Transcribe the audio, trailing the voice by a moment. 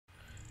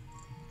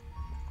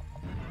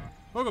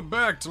Welcome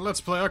back to Let's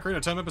Play Ocarina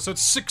of Time, episode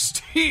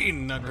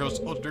 16! I'm your host,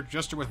 Ultra Dirk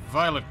Jester with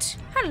Violet.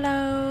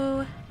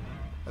 Hello.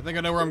 I think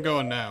I know where I'm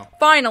going now.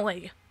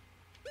 Finally.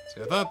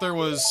 See, I thought there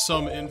was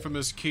some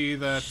infamous key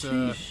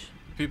that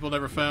people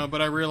never found,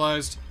 but I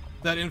realized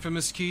that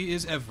infamous key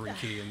is every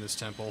key in this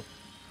temple.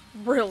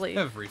 Really?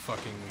 Every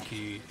fucking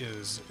key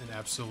is an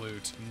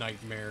absolute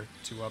nightmare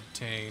to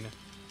obtain.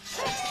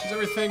 Because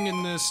everything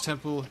in this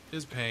temple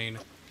is pain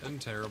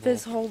and terrible.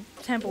 This whole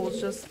temple is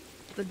just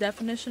the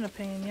definition of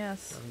pain,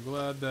 yes. I'm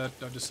glad that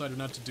I've decided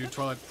not to do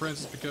Twilight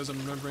Princess because I'm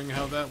remembering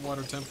how that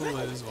water temple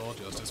is, well,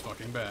 just as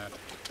fucking bad.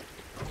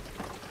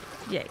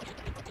 Yay.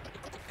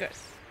 Good.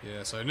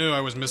 Yes, I knew I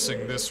was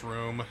missing this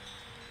room.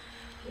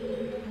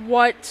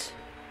 What?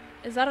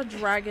 Is that a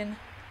dragon?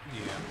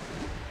 Yeah.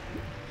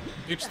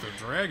 It's the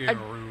dragon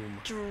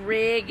room.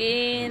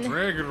 Dragon. The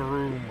dragon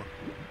room.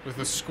 With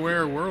a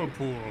square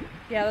whirlpool.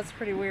 Yeah, that's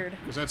pretty weird.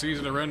 Because that's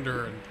easy to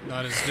render and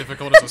not as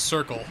difficult as a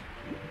circle.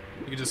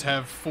 You can just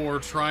have 4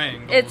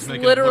 triangles, It's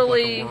make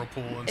literally, it look like a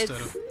whirlpool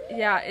instead of...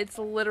 Yeah, it's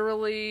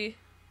literally...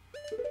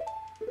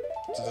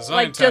 It's a design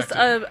like just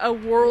tactic. a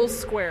whirl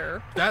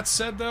square. That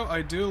said, though,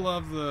 I do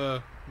love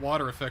the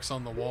water effects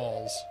on the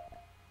walls.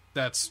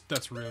 That's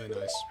really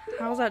nice.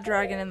 How's that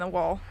dragon in the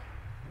wall?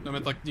 I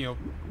meant, like, you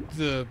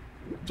know,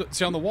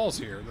 see on the walls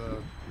here, the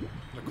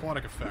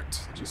aquatic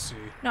effect that you see.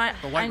 No,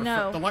 I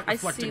know. The light I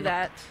reflecting. see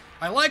that.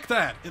 I like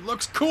that. It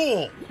looks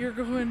cool. You're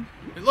going...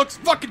 It looks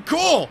fucking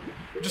cool.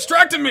 You're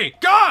distracting me.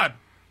 God.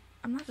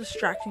 I'm not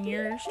distracting you.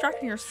 You're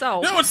distracting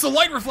yourself. No, it's the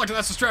light reflector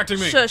that's distracting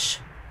me. Shush.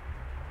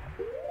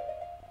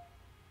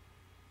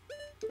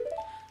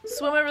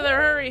 Swim over there,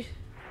 hurry.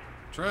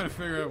 Trying to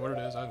figure out what it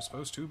is I'm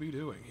supposed to be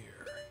doing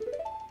here.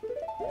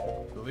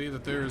 I believe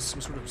that there's some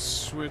sort of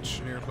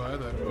switch nearby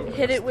that opens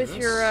Hit it with this.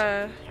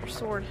 your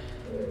sword.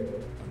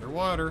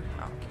 Underwater.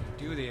 Oh.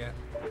 Do that.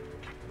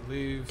 I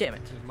believe Damn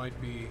it. It might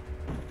be...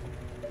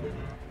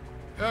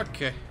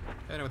 Okay.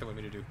 I know what they want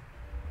me to do.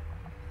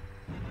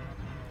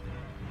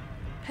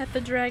 Pet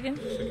the dragon.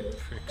 Fucking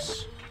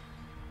pricks.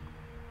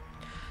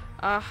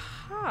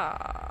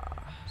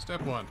 Aha.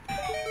 Step 1.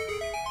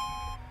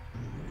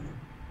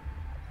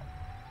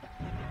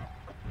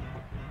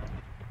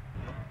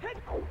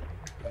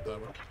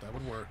 That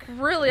would work.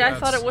 Really? I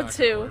thought it would That's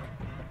not gonna too. work.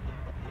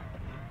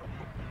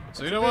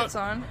 So you know what? Boots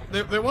on.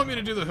 They want me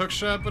to do the hook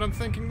shot, but I'm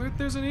thinking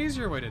there's an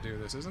easier way to do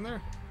this, isn't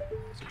there?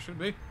 So it should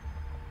be.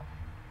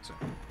 So,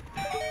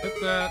 hit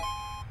that.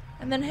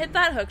 And then hit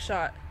that hook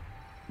shot.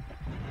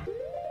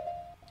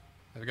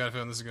 I've got a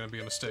feeling this is going to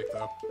be a mistake,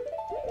 though.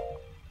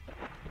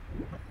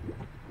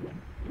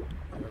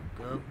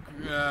 Go.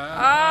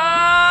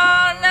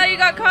 Ah! Now you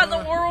got caught in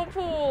the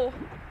whirlpool.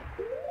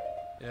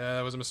 Yeah,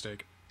 that was a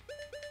mistake.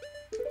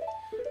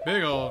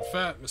 Big old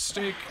fat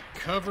mistake,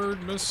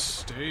 covered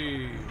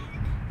mistake.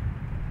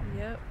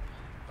 Yep.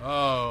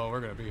 Oh,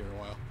 we're going to be here a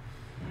while.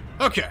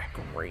 Okay.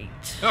 Great.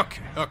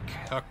 Okay.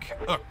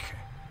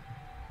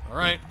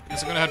 Alright,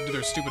 guess I'm gonna have to do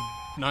their stupid,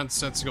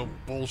 nonsensical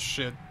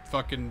bullshit,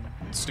 fucking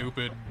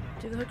stupid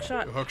Do the hook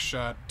shot. hook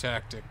shot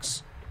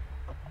tactics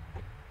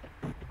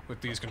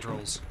with these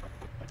controls.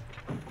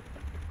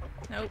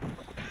 Nope.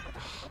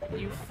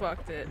 You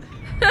fucked it.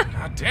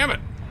 God damn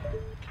it!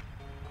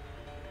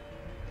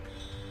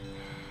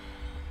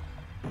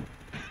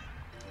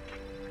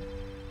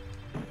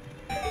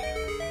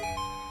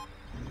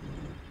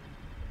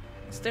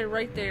 Stay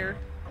right there.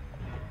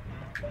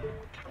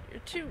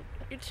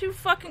 You're too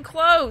fucking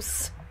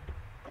close.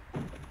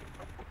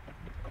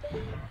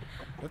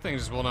 That thing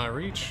just will not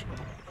reach.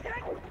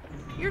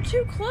 You're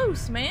too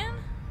close, man.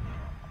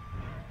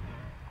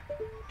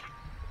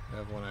 I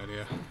have one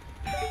idea.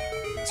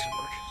 This could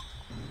work.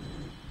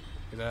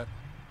 See that?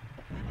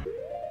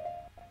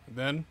 And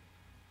then?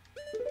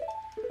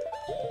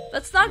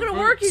 That's not gonna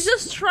work. You Boots.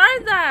 just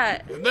tried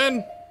that. And then?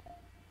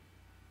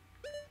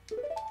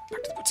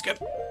 Back to the boots again.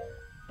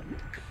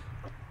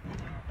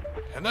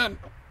 And then?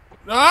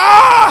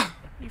 Ah!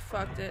 You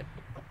fucked it.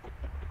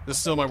 This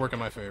still might work in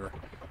my favor.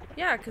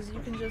 Yeah, because you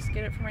can just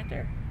get it from right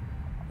there.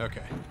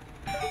 Okay.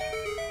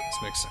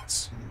 This makes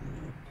sense.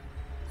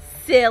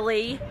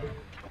 Silly.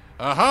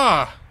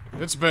 Aha!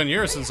 It's been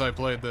years since I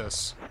played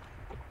this.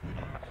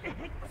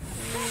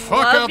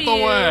 Fuck Love out the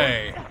you.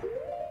 way!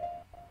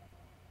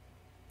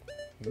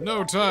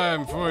 No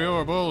time for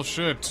your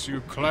bullshit,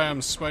 you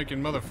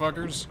clam-spiking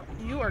motherfuckers.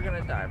 You are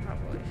gonna die,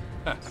 probably.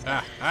 Ha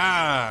ha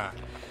ha!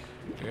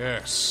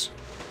 Yes.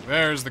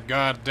 There's the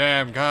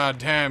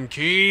goddamn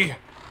key.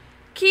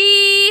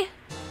 Key!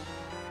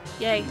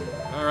 Yay.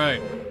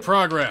 Alright,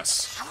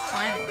 progress.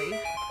 Finally.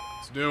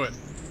 Let's do it.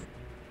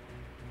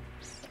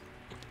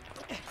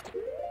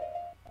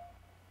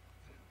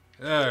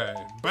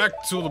 Alright, back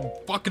to the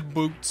fucking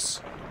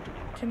boots.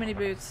 Too many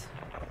boots.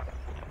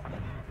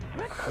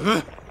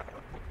 Ugh.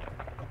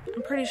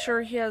 I'm pretty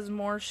sure he has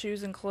more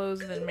shoes and clothes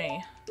than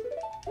me.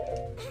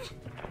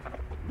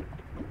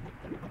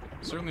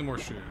 Certainly more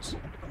shoes.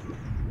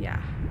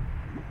 Yeah.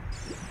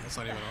 That's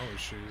not even all his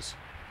shoes.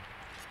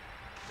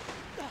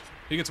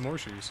 He gets more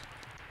shoes.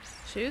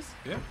 Shoes?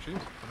 Yeah, shoes.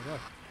 Oh my god.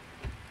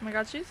 Oh my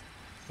god, shoes?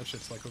 That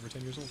shit's like over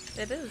 10 years old.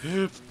 It is.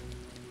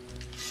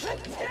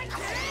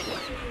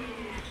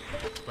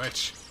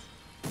 Bitch.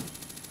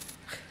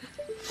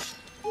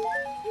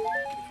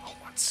 Oh,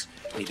 what's...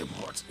 Need him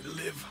hearts to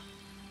live.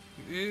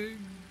 There we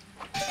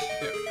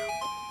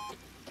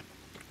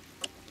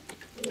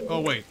go.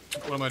 Oh, wait.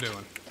 What am I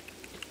doing?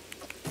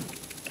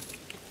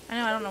 I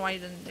know, I don't know why you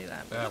didn't do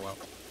that. Ah, well.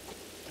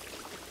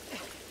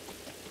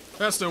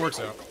 That still works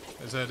out.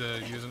 I just had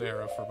to use an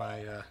arrow for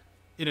my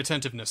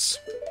inattentiveness.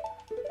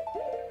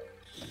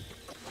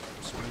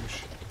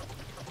 Swoosh.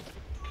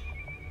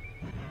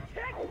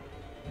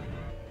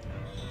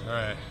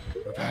 Alright,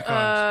 we're back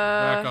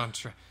on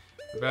track.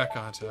 We're back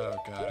onto. Oh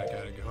god, I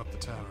gotta go up the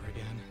tower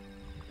again.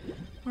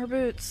 More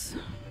boots.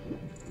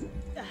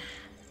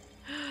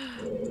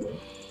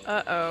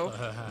 Uh-oh.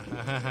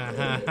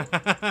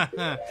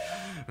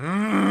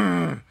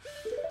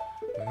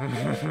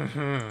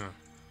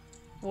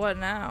 What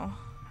now?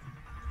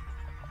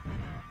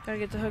 Gotta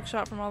get the hook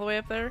shot from all the way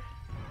up there?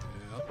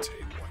 Yeah, I'll tell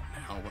you what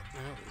now. What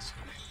now is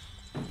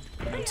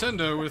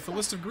Nintendo with a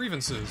list of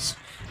grievances.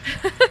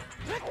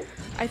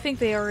 I think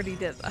they already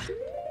did that.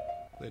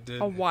 They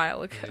did. A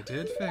while ago. They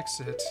did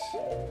fix it.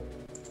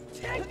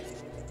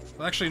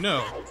 Well, actually,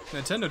 no.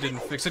 Nintendo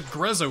didn't fix it.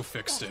 Grezzo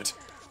fixed it.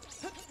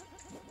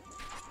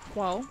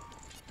 Well,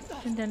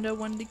 Nintendo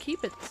wanted to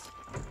keep its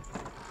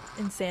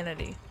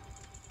insanity.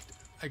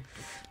 I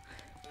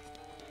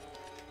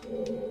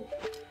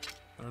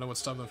don't know what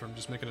stopped them from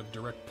just making a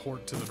direct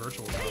port to the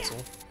Virtual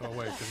Console. Oh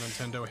wait, because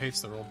Nintendo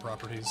hates their old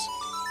properties.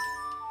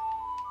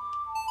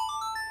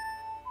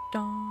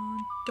 Dun,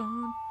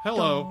 dun,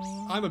 Hello,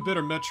 dun. I'm a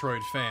bitter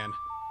Metroid fan.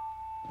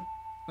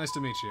 Nice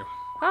to meet you.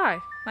 Hi,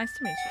 nice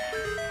to meet you.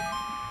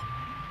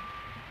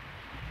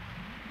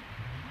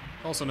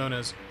 Also known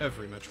as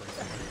every Metroid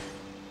fan.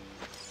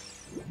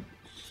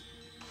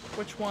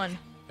 Which one?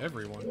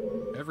 Everyone.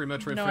 Every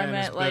Metroid No, fan I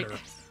meant, is like, bitter.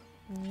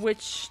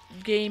 which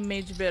game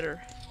made you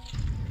bitter?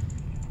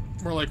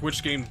 More like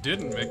which game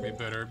didn't make me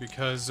bitter,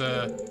 because,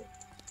 there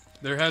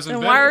hasn't Then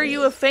been... why are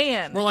you a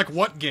fan? More like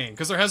what game?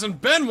 Because there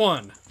hasn't been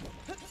one!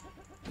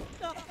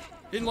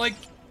 In, like,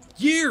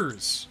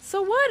 years!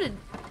 So what? It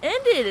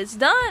ended. It's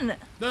done.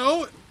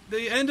 No,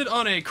 they ended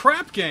on a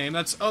crap game,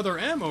 that's Other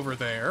M over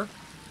there,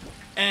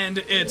 and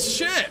it's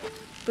shit!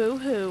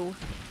 Boo-hoo.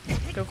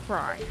 Go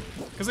cry.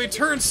 Because they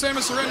turned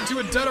Samus Aran into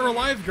a dead or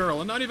alive girl,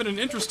 and not even an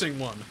interesting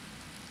one.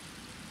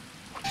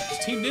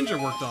 Team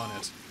Ninja worked on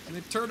it, and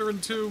they turned her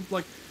into,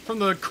 like, from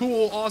the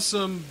cool,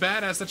 awesome,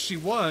 badass that she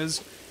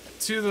was,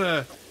 to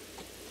the...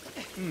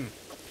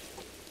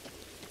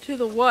 To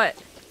the what?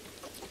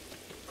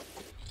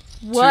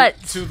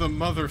 What? To the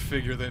mother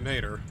figure they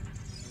made her.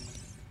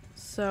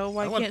 So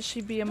why can't she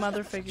be a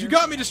mother figure? You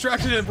got me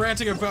distracted and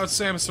ranting about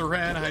Samus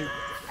Aran.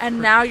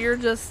 And now you're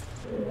just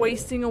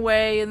wasting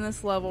away in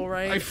this level,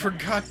 right? I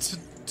forgot to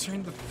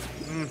turn the...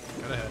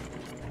 Go ahead.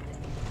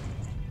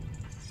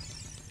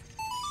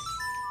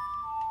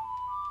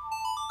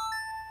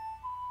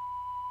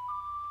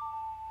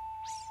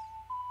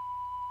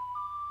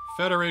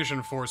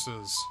 Federation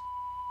Forces.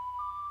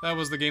 That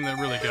was the game that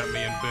really got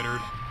me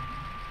embittered.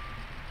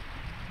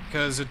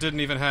 Because it didn't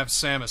even have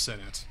Samus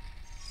in it.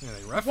 Yeah,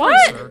 they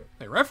reference her.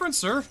 They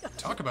reference her.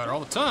 Talk about her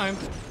all the time.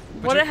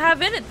 What did it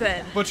have in it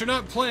then? But you're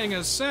not playing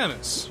as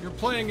Samus. You're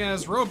playing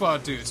as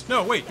robot dudes.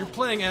 No, wait. You're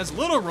playing as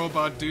little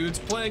robot dudes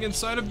playing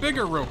inside of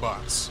bigger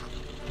robots.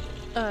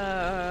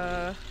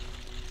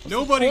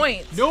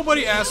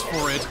 Nobody asked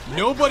for it.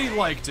 Nobody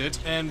liked it,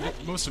 and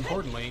most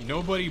importantly,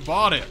 nobody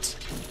bought it.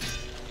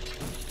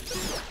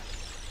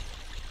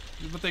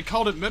 But they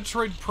called it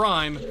Metroid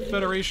Prime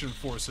Federation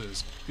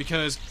Forces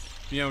because,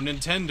 you know,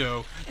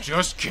 Nintendo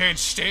just can't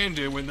stand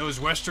it when those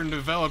Western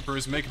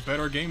developers make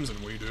better games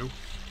than we do.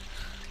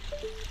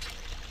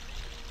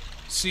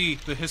 See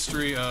the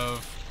history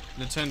of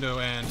Nintendo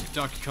and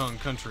Donkey Kong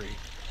Country.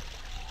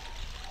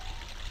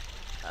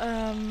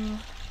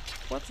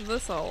 What's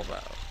this all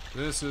about?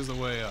 This is the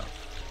way up.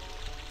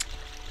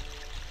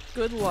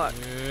 Good luck.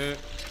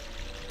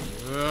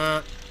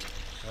 Yeah.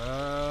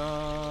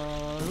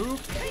 Oop.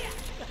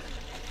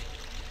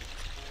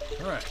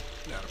 Alright,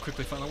 now to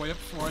quickly find my way up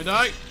before I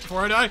die.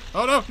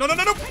 Oh no, no, no,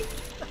 no, no! Oh,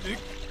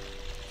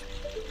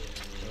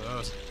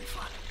 this is gonna be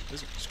fun.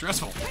 This is gonna be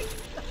stressful.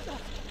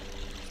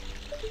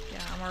 Yeah,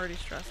 I'm already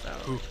stressed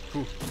out. Ooh,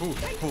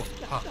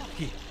 ha,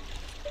 he.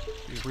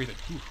 He's breathing.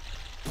 Ooh.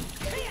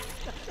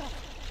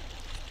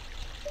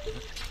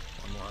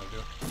 One more, I'll do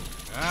it.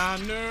 Ah,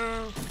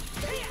 no!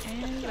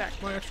 And back.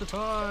 My extra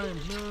time,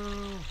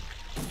 no!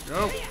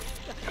 Go!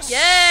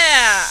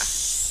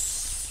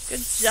 Yes. Yeah!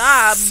 Good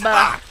job!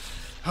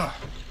 Ah. I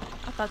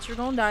thought you were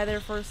gonna die there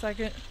for a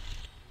second.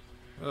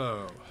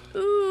 Oh.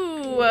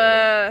 Ooh,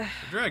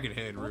 Dragon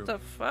Head what room. the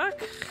fuck?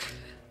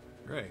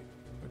 Great.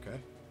 Okay.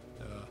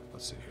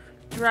 Let's see here.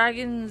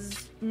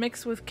 Dragons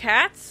mixed with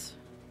cats?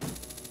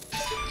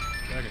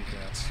 Dragon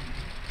cats.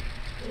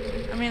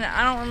 I mean,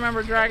 I don't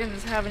remember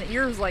dragons having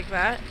ears like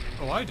that.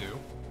 Oh, I do.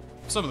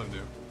 Some of them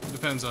do.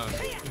 Depends on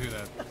who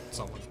that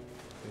someone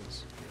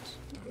is.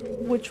 Yes.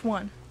 Which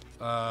one?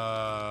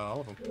 All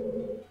of them.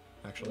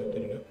 actually.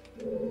 Did you know?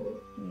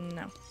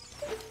 No.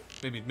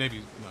 Maybe none.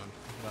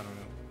 I don't know.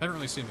 I haven't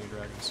really seen any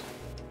dragons.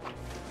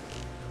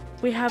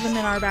 We have them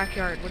in our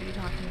backyard. What are you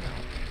talking about?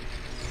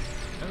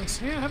 I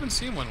haven't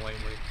seen one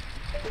lately.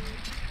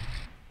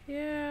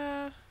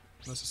 Yeah.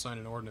 Unless it's signed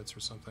an ordinance or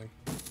something.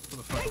 What the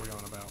fuck are we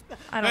on about?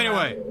 I don't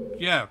Anyway, know.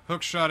 yeah,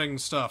 hook-shotting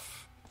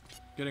stuff.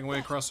 Getting away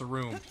across the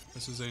room.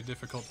 This is a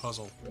difficult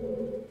puzzle.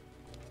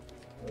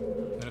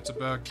 And it's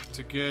about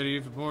to get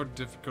even more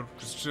difficult.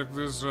 Because check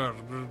this out.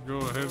 I'm gonna go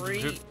ahead and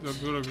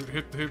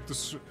hit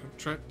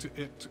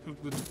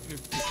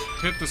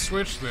the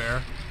switch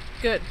there.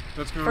 Good.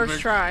 That's gonna First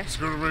try. It's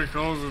gonna make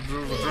all the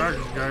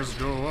dragon guys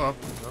go up.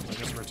 Oh, I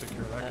guess we're gonna take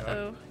care of that guy.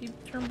 Uh-oh. You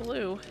turned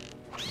blue.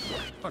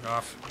 Fuck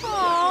off.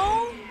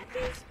 Oh,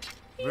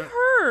 he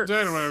hurt.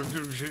 Anyway,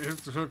 hit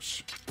the hook.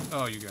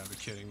 Oh, you gotta be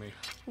kidding me.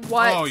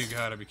 What? Oh, you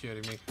gotta be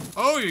kidding me.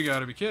 Oh, you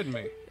gotta be kidding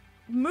me.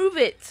 Move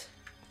it.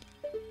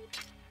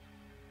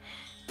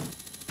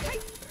 There.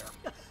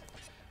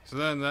 So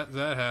then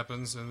that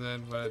happens, and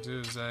then what I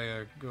do is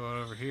I go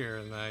over here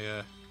and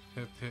I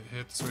hit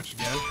the switch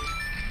again.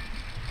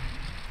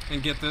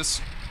 And get this.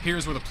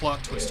 Here's where the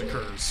plot twist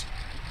occurs.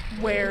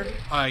 Where?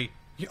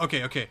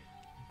 Okay.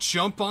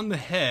 Jump on the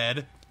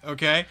head.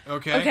 Okay.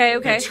 Okay.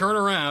 And turn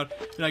around,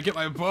 and I get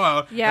my bow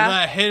out, Yeah. and then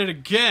I hit it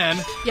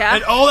again. Yeah.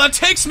 And oh, that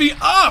takes me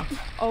up!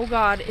 Oh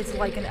god, it's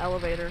like an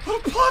elevator.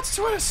 What a plot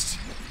twist!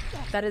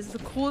 That is the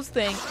coolest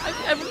thing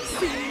I've ever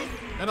seen.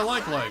 And a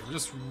like,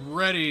 just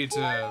ready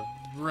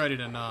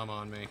to nom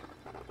on me.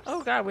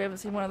 Oh god, we haven't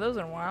seen one of those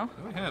in a while.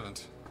 No, we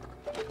haven't.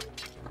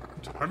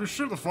 Have you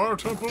seen the fire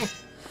temple?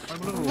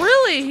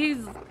 Really?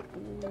 He's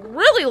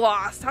really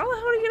lost. How the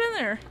hell did he get in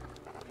there?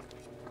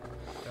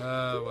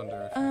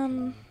 Wonder if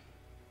I'm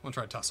gonna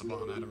try to toss a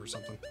bomb at him or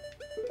something.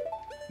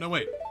 No,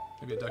 wait.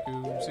 Maybe a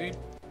Deku seed?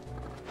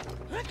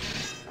 That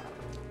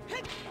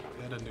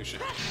doesn't do shit.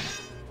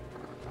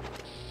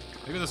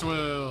 Maybe this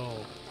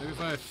will. Maybe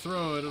if I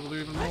throw it, it'll do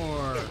even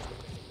more.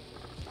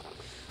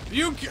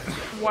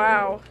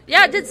 Wow.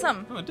 Yeah, it did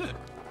some. Oh, it did.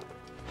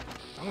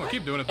 I'm gonna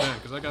keep doing it then,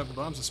 because I got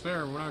bombs to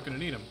spare and we're not gonna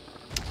need them.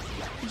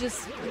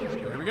 Just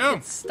There we go.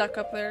 stuck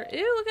up there.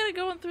 Ew, look at it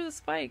going through the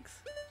spikes.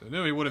 I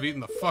knew he would have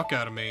eaten the fuck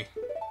out of me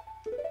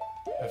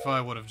if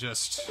I would have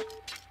just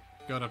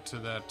got up to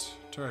that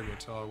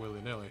target all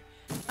willy-nilly.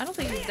 I don't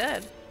think he's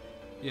dead.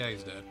 Yeah,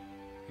 he's dead.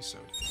 He's so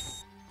dead.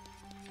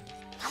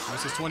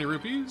 This is 20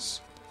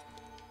 rupees.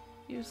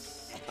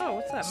 Oh,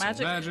 what's that? Some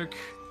Magic? magic.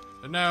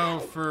 And now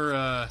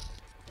for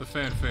the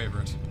fan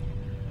favorite.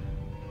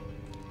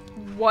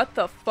 What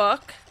the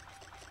fuck?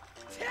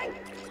 A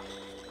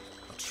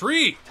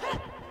tree!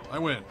 I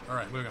win.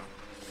 Alright, moving on.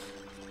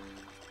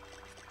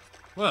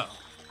 Well.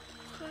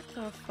 What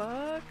the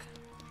fuck?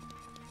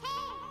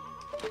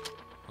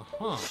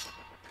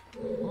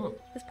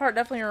 This part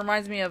definitely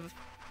reminds me of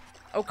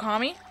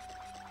Okami.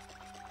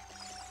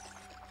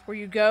 Where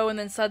you go and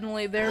then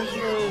suddenly there's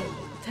a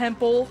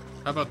temple.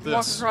 How about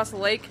Walk this? across the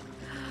lake.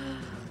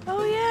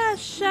 Oh yeah,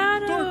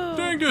 Shadow. Dark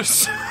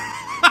Dingus!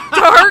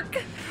 Dark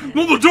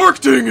No, the Dark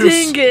Dingus!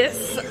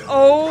 Dingus.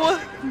 Oh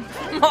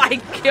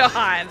my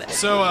god.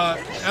 So,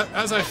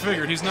 as I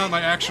figured, he's not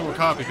my actual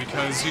copy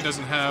because he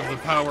doesn't have the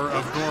power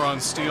of Goron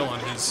Steel on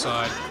his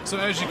side. So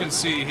as you can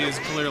see, he is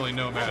clearly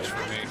no match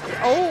for me.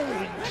 Oh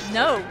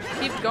no,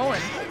 keep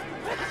going.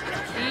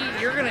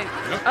 You're gonna.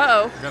 Yep.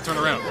 Uh-oh. I gotta turn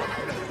around.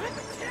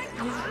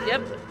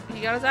 Yep,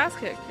 he got his ass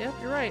kicked. Yep,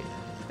 you're right.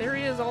 There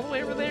he is, all the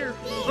way over there.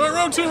 Right,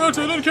 round two,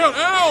 doesn't count.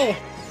 Ow!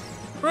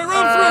 Right,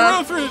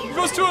 round three,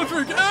 goes 2 out of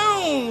 3.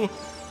 Ow!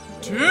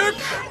 Dick!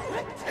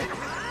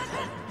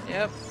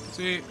 Yep.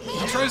 See,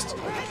 he tries to,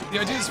 the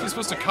idea is he's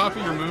supposed to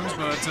copy your moves,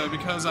 but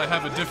because I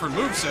have a different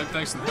moveset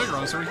thanks to the bigger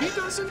monster, he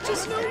doesn't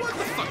just know what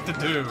the fuck to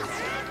do.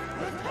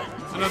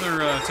 Another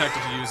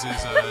tactic to use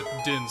is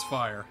Din's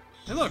Fire.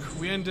 And look,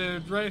 we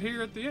ended right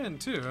here at the end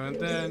too, and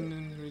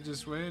then we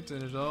just wait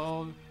and it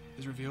all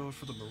is revealed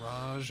for the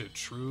mirage it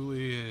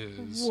truly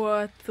is.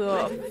 What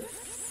the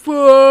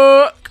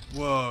fuck?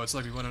 Whoa, it's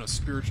like we went on a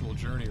spiritual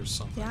journey or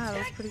something. Yeah, that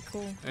was pretty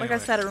cool. Like Anyway. I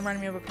said, it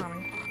reminded me of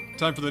Okami.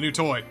 Time for the new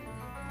toy.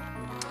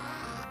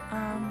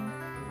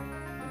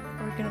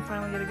 Are we gonna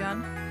finally get a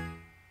gun?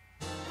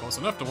 Close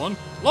enough to one.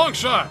 Long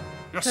shot!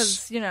 Yes!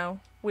 Because, you know,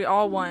 we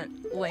all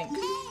want Link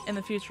in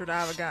the future to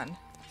have a gun.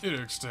 It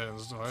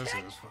extends twice as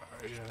far,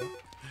 yeah.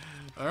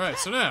 Alright,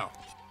 so now,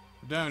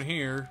 down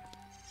here,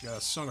 you got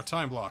a Song of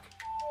Time block.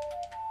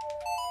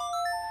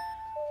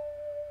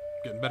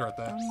 Getting better at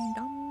that. Dum,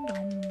 dum,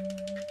 dum.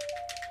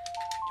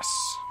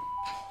 Yes!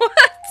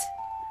 What?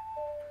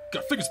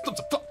 Got fingers, thumbs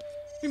up, thumb.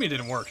 You mean it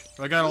didn't work?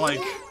 I gotta like,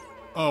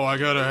 oh, I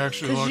gotta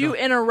actually Because log you on.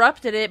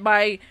 interrupted it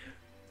by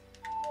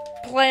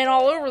playing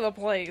all over the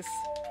place.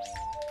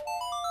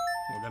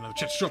 Oh, I got another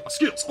chance to show off my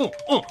skills.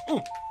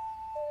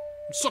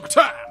 Song of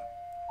Time!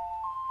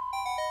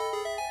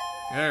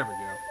 There we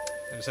go.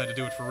 I just had to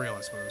do it for real,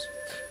 I suppose.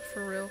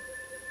 For real.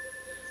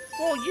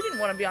 Well, you didn't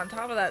want to be on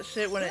top of that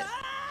shit when it,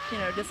 you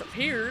know,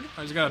 disappeared.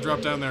 I just gotta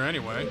drop down there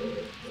anyway.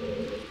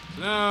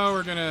 So now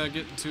we're gonna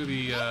get into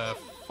the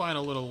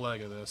final little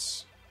leg of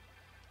this.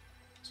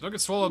 So don't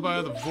get swallowed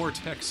by the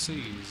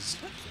vortexes.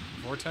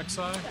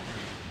 Vortexi?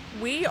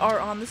 We are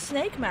on the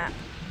snake map.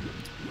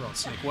 We're on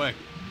Snake Way.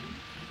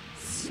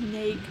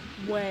 Snake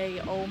Way.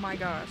 Oh my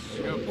gosh.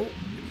 There you go. Oh.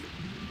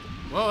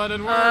 Well, that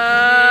didn't work.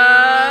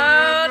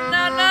 No,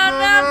 no, no,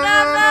 no,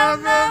 no, no,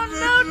 no,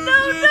 no,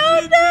 no,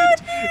 no,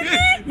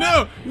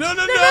 No!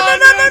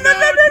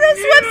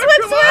 Swim,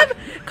 swim, swim!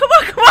 Come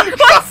on, come on,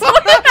 come on, swim!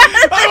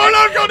 I will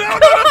not go down! I'm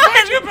gonna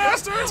fight you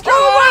bastards! Come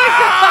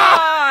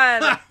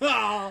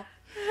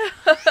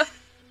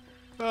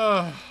Oh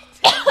on!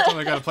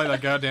 I gotta play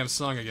that goddamn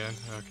song again.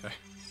 Okay.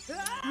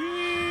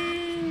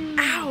 my god!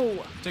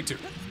 Ow! Take 2.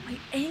 My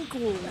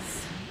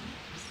ankles.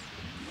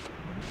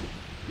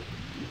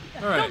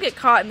 Alright. Don't get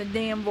caught in the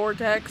damn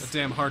vortex. That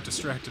damn heart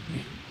distracted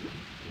me.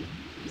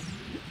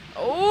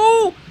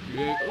 Oh!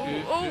 Yeah.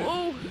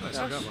 Oh! Nice,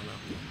 I got one now.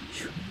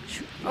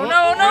 Oh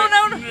no, no,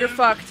 no, no! You're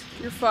fucked.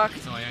 You're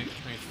fucked. No, I ain't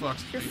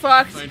fucked. You're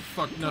fucked. I ain't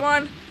fucked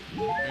nothing.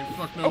 Come on. I ain't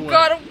fucked no Oh way.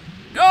 god.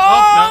 Oh,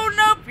 Oh,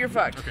 no. nope. You're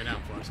fucked. Okay, now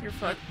I'm fucked. You're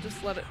fucked.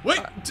 Just let it. Wait!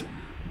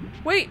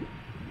 Wait!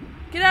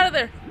 Get out of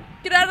there!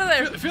 Get out of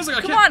there! It feels like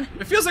I Come can. on!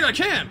 It feels like I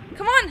can!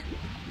 Come on!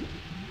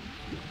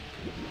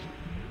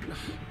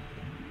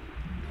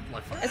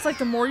 Like, fuck. It's like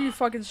the more you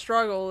fucking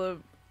struggle,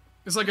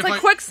 It's like it's if like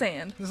I.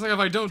 quicksand. It's like if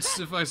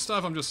I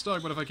stop, I'm just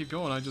stuck. But if I keep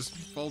going, I just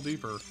fall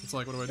deeper. It's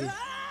like, what do I do?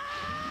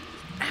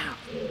 I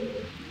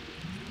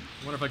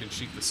wonder if I can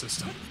cheat the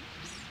system.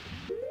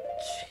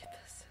 Cheat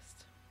the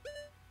system.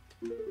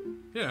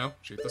 You know,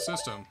 cheat the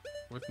system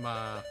with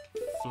my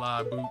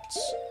fly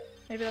boots.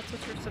 Maybe that's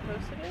what you're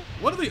supposed to do.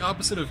 What are the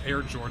opposite of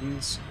Air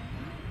Jordans?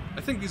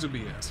 I think these would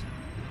be it.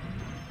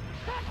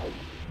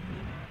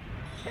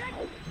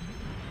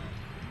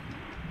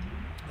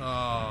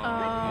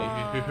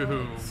 Oh, you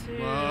too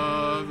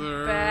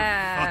mother.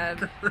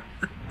 bad.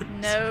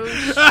 No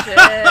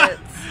shit.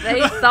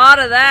 They thought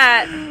of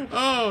that.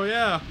 Oh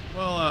yeah.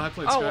 Well, I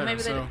played Oh, Skyrim, well,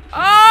 maybe they so. did.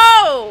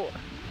 Oh!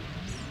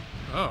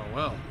 Oh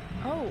well.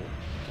 Oh.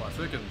 Plot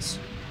thickens.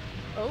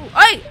 Oh.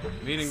 Hey!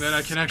 Meaning that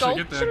I can actually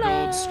get that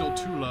gold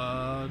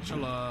Sculptula.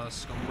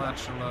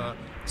 Skulltula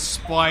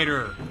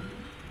spider.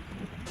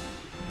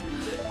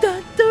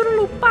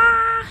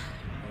 Da-da-da-da-ba.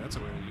 That's a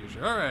way to use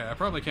it. Alright, I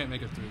probably can't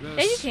make it through this.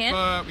 Yeah, you can.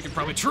 But we can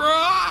probably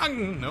try.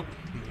 Nope.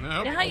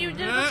 Nope. Yeah, you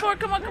did it Eh. before.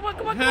 Come on, come on,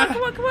 come on, come on,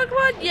 come on, come on, come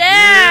on.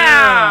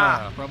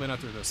 Yeah! Probably not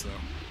through this though.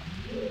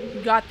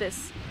 You got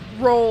this.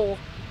 Roll.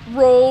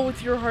 Roll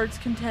with your heart's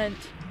content.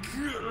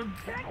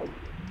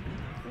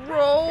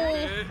 Roll.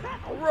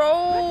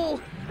 Roll.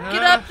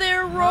 Get up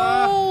there.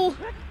 Roll.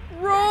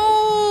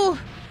 Roll.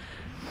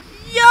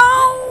 Yo!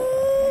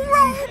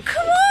 Roll.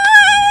 Come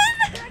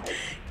on!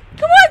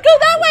 Come on, go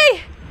that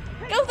way!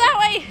 Go that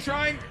way!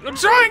 I'm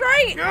trying!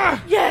 Right! Ugh.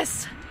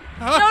 Yes!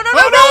 Huh? No, no, no,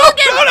 Oh, roll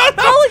again! No, no,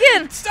 no! Roll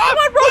again! Stop! Come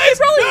on, roll, Please!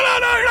 keep rolling!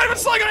 No, you're not even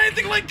slugging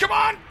anything, Link! Come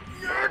on!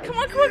 Come on, come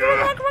on, come on, come on,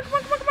 come on,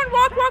 come on, come on,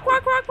 walk, walk,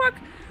 walk, walk, walk.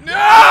 No! Oh.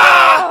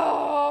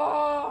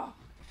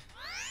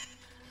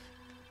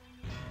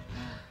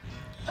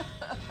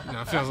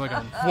 Now it feels like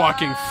I'm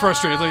walking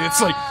frustratedly.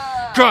 It's like,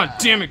 God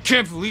damn it,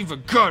 can't believe I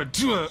gotta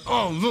do it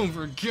all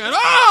over again.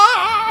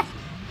 Ah!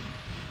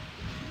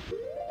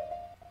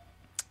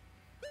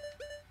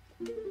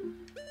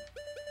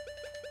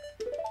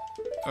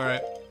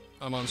 Alright,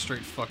 I'm on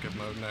straight fuck it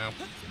mode now.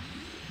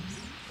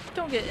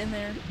 Don't get in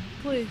there,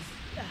 please.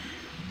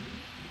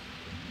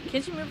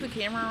 Can't you move the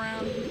camera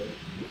around?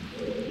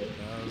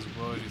 As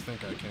well as you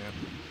think I can.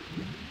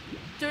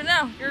 Do it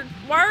now.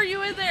 Why are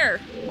you in there?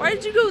 Why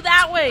did you go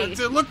that way? It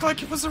looked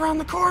like it was around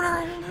the corner.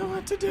 I don't know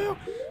what to do.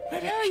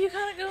 Maybe No, you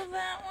gotta go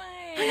that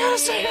way. I gotta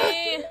say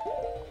it.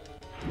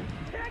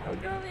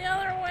 Go the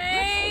other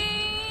way.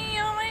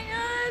 Oh my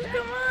god,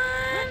 come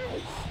on.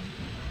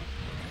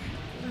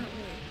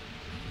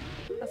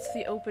 That's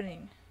the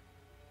opening.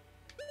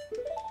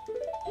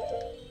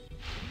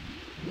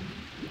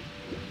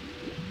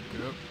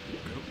 Go,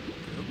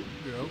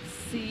 go, go.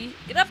 See?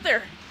 Get up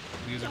there.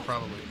 These are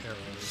probably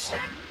arrows.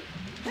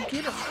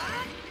 Get him.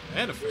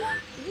 And a fairy.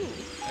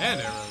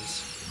 And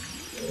arrows.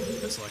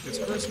 It's like it's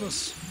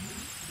Christmas.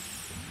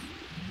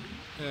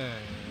 And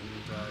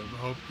I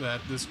hope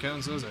that this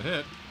counts as a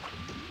hit.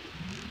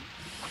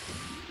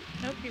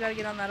 Nope, you gotta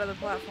get on that other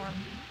platform.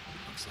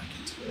 Looks like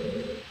it.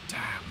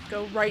 Damn.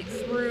 Go right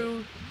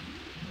through.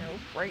 Nope,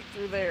 right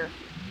through there.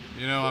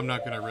 You know, I'm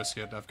not gonna risk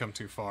it. I've come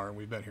too far and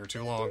we've been here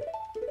too long.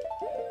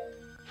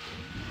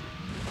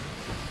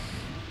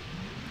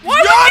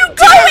 Why God would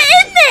you go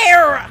in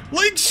there?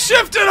 Link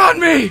shifted on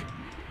me!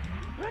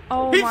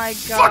 Oh He my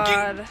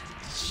god.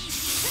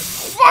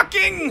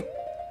 Fucking!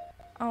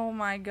 Oh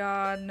my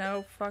god,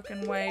 no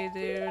fucking way,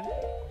 dude.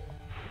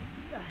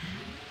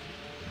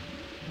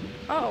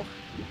 Oh,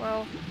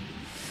 well.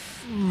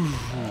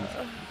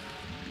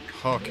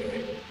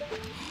 Okay.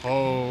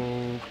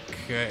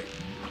 Okay.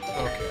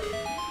 Okay.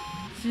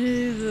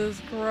 Jesus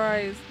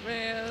Christ,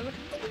 man.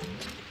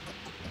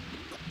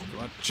 Come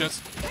on,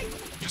 just.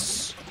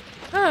 Yes!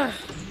 Ah,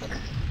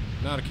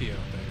 Not a key, I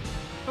don't think.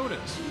 Oh, it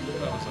is.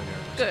 That was like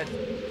arrows. good.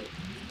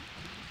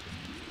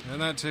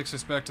 And that takes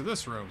us back to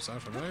this room.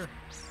 Sound familiar?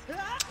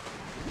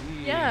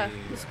 Yeah,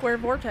 the square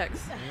vortex.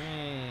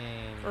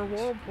 Or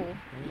whirlpool.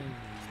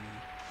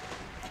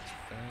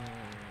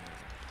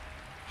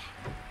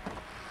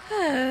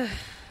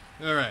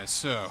 Alright,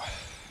 so.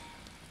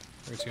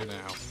 Where to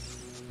now?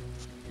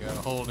 We got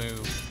a whole new.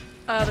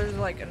 There's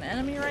like an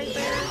enemy right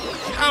there.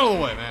 Get out of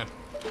the way, man.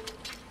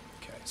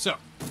 Okay, so.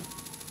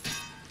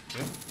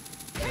 Okay.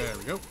 There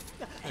we go.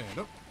 And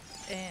up.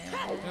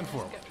 And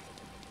forward.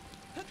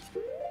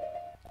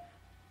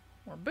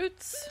 More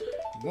boots.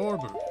 More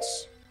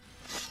boots.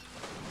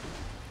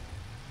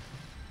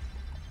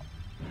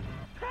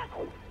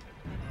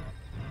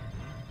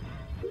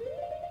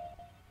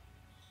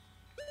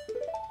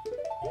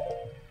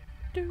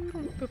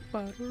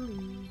 Alright,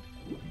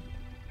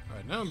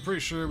 now I'm pretty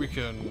sure we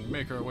can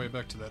make our way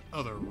back to that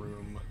other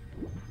room.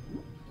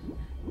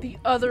 The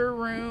other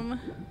room.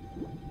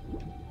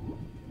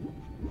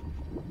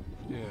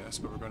 Yes,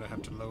 but we're gonna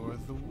have to lower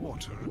the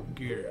water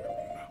again.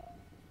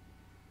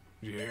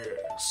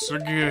 Yes,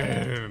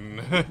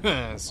 again.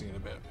 See you in a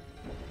bit.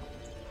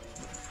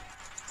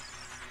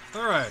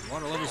 Alright,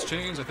 water levels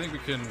changed. I think we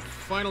can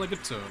finally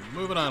get to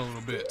moving on a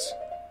little bit.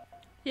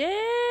 Yeah?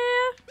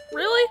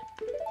 Really?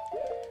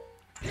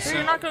 So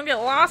you're not gonna get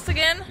lost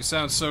again? You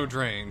sound so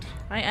drained.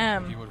 I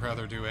am. You would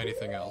rather do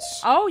anything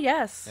else. Oh,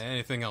 yes.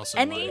 Anything else in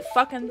Any life.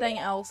 fucking thing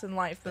else in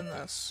life than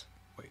this.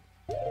 Wait.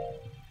 I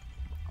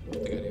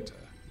think I need to...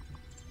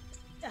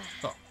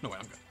 Oh, no way,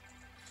 I'm good.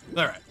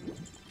 Alright.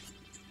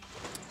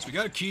 So we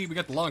got a key, we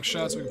got the long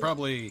shot, so we can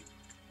probably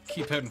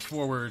keep heading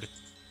forward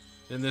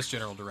in this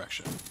general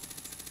direction.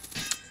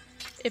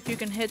 If you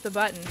can hit the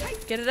button.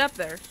 Get it up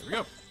there. There we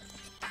go.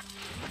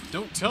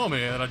 Don't tell me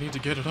that I need to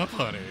get it up,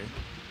 honey.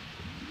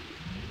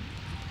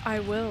 I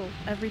will,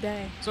 every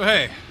day. So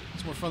hey,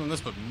 it's more fun than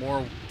this, but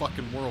more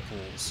fucking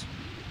whirlpools.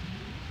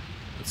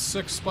 With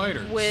 6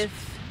 spiders. With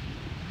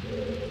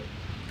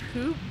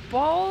poop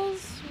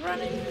balls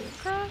running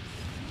across?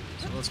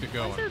 So let's get Why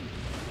going. is there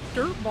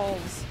dirt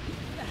balls?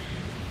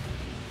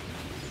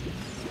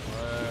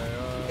 Why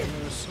are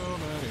there so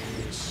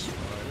many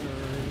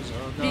spiders?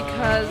 Oh, God.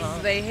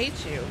 Because they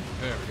hate you.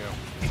 There we go.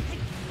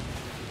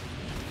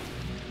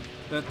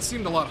 That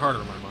seemed a lot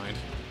harder in my mind.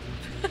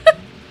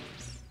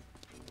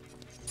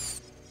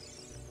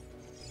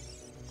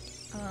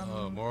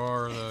 Oh,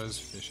 more of those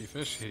fishy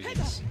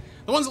fishies.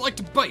 The ones that like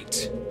to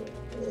bite!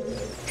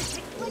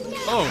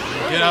 Oh,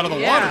 get out of the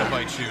water to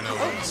bite you, no Oh,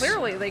 less.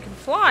 clearly they can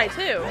fly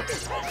too.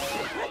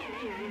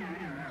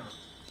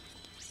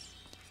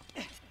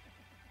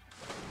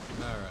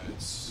 Alright,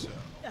 so.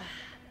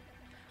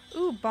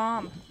 Ooh,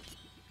 bomb.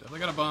 Definitely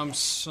gotta bomb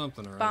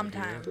something around Bomb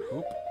here. time.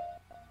 Oop.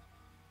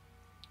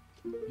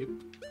 Yep.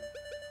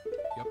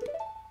 Yep.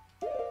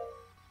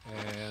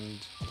 And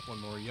one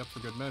more yep for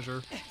good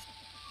measure.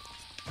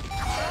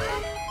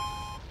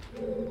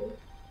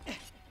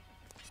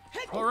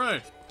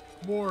 Alright.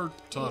 More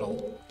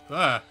tunnel.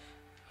 Ah.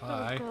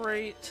 Hi. Oh,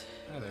 great.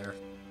 Hi there.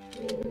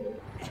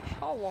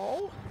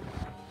 Hello.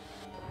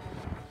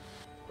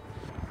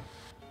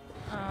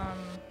 I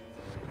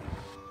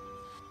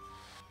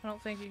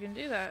don't think you can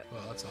do that.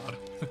 Well, that's odd.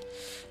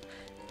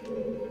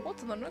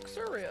 What's in the next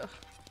area?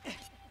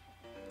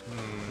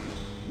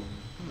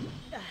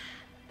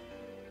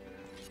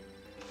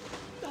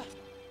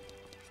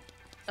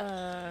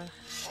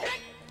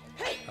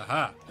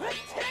 Aha.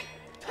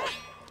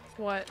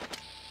 What?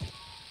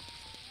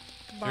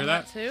 Bomb Hear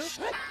that? too?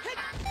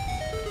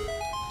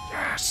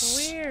 Yes!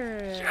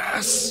 Weird.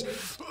 Yes!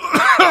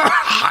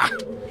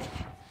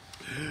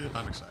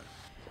 I'm excited.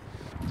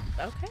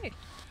 Okay.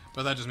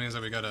 But that just means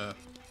that we gotta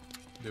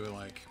do it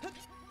like a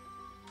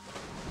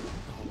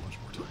whole bunch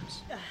more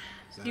times.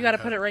 You gotta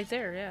put it right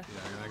there, yeah.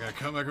 Yeah, I gotta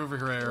come back over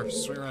here,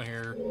 swing around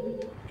here,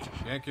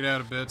 yank it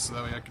out a bit so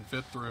that way I can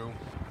fit through.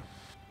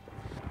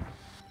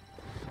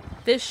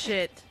 This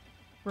shit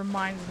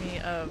reminds me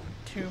of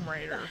Tomb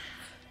Raider.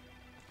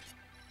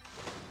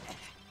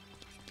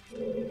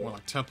 More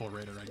like Temple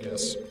Raider, I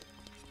guess.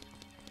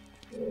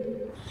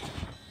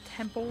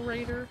 Temple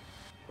Raider?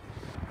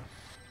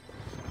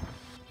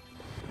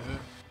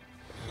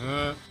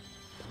 I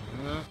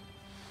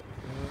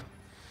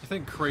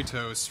think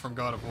Kratos from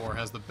God of War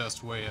has the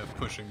best way of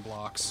pushing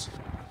blocks.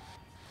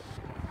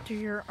 Do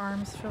your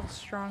arms feel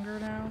stronger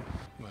now?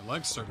 My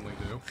legs certainly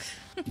do.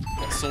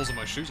 The soles of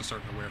my shoes are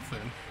starting to wear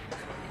thin.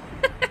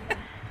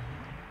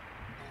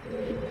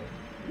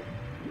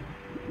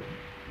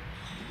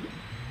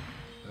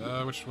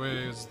 Which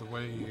way is the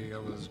way I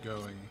was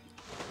going?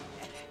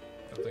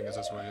 I don't think it's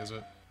this way, is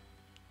it?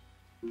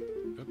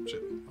 Oh,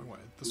 shit. Wrong way.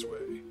 This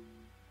way.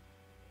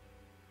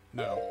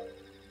 No.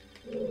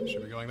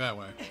 Should be going that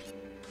way.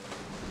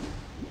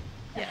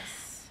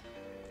 Yes.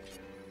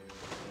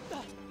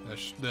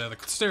 The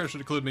stairs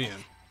should include me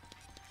in.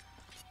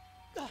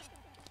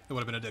 It would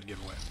have been a dead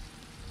giveaway.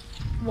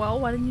 Well,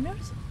 why didn't you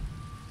notice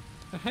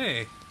it?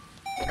 Hey!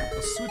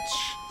 A switch!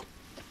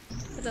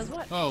 It does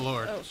what? Oh,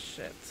 Lord. Oh,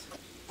 shit.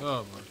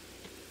 Oh, Lord.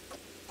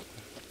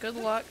 Good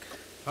luck.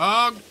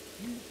 Oh!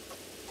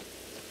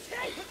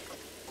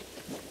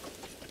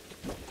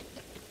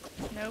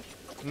 Nope.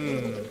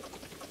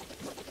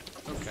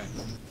 Okay.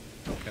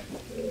 Okay.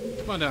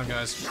 Come on down,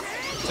 guys.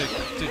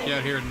 Take you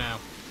out here now.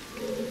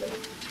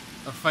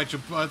 I'll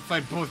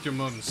fight both your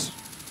mums.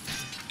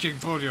 Kick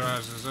both your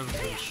asses. I don't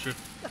give a shit.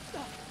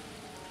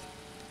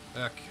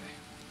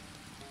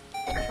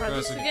 Okay. Try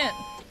this again.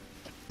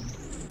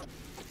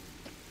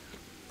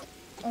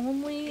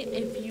 Only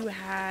if you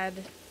had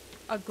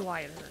a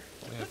glider.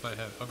 Yeah, if I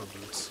had hover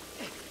boots.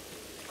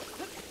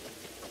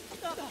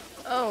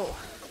 Oh.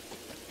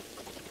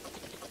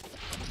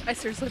 I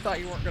seriously thought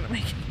you weren't gonna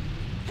make it.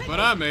 But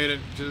I made it,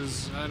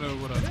 because I know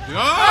what I'm doing.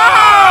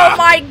 Oh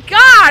my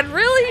god!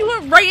 Really? You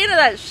went right into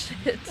that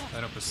shit.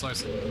 I know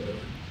precisely what I'm doing.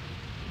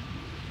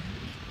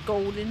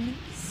 Golden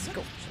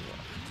sculpture.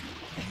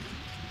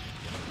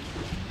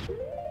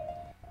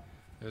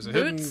 There's a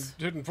Boots?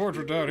 hidden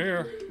portrait down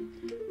here.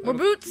 More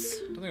boots? I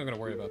don't think I'm gonna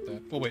worry about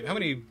that. Well, wait, how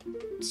many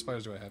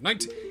spiders do I have?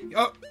 19.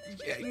 Oh,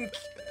 yeah.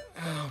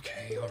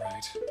 Okay,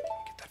 alright.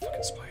 Get that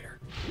fucking spider.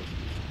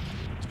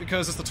 It's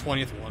because it's the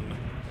 20th one,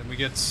 and we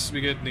get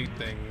neat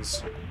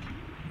things.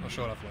 I'll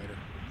show it off later.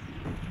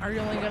 Are you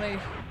only gonna...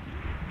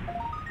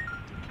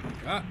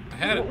 Ah, I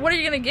had it. What are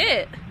you gonna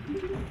get?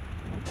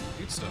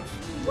 Neat stuff.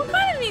 What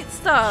kind of neat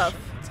stuff?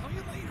 I'll tell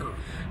you later.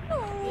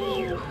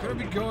 Oh. Gotta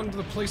be going to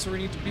the place where we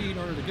need to be in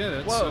order to get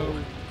it, Whoa. so...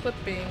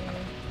 Clipping.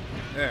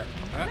 There.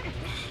 Ah.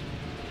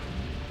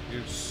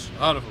 You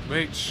son of a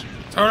bitch.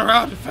 Turn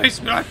around and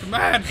face me like a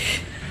man!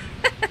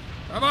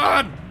 Come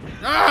on!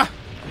 Ah!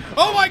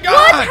 Oh my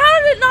god! What? How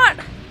did it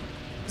not...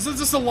 Is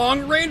this a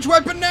long-range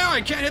weapon now? I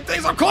can't hit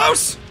things up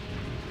close!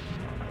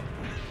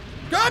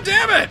 God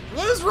damn it!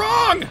 What is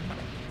wrong?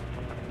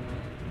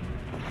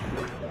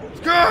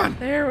 God!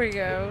 There we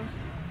go.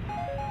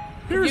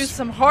 Here's Use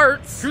some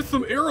hearts. Here's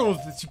some arrows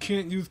that you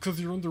can't use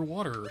because you're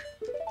underwater.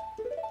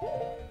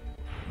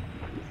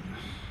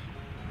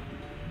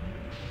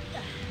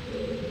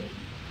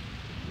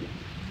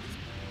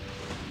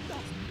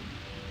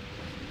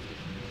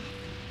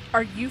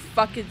 Are you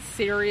fucking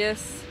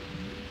serious?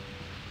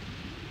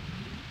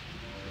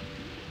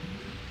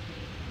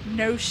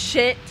 No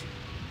shit.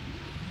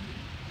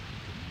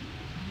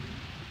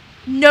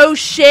 No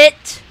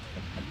shit.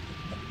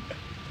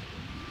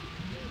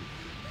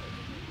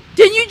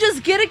 Didn't you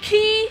just get a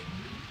key?